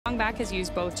Strongback is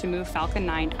used both to move Falcon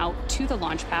 9 out to the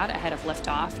launch pad ahead of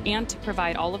liftoff and to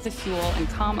provide all of the fuel and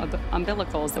comm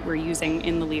umbilicals that we're using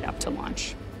in the lead up to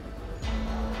launch.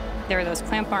 There are those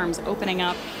clamp arms opening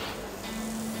up.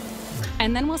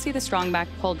 And then we'll see the Strongback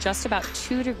pull just about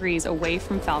 2 degrees away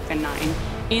from Falcon 9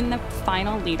 in the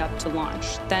final lead up to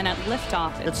launch. Then at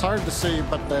liftoff, it's hard to see,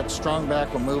 but that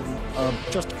Strongback will move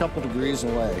just a couple degrees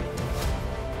away.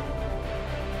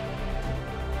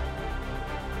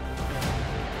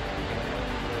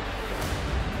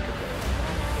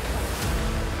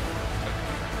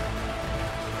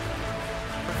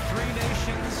 For 3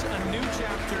 nations, a new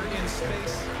chapter in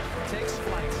space takes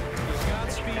flight.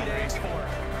 Godspeed, X4.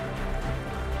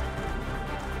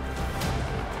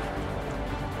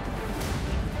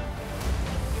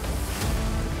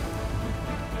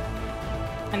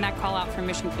 And that call out from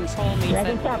mission control means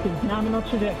Dragon that Falcon's nominal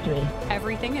trajectory.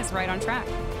 everything is right on track.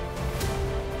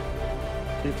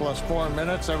 T plus 4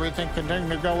 minutes, everything continuing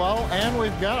to go well, and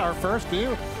we've got our first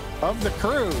view of the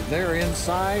crew. They're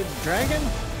inside Dragon.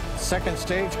 Second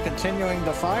stage continuing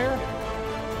to fire.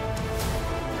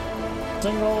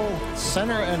 Single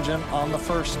center engine on the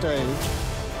first stage.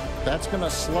 That's going to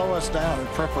slow us down in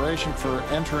preparation for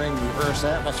entering the Earth's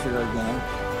atmosphere again.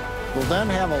 We'll then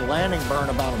have a landing burn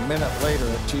about a minute later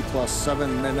at T plus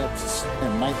 7 minutes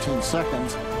and 19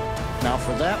 seconds. Now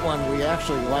for that one, we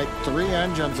actually light 3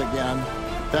 engines again.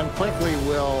 Then quickly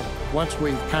we'll, once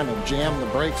we kind of jam the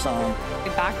brakes on,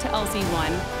 Back to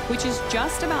LZ1, which is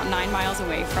just about 9 miles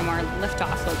away from our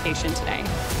liftoff location today.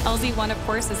 LZ1, of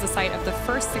course, is the site of the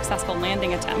first successful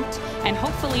landing attempt, and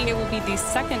hopefully it will be the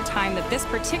second time that this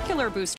particular booster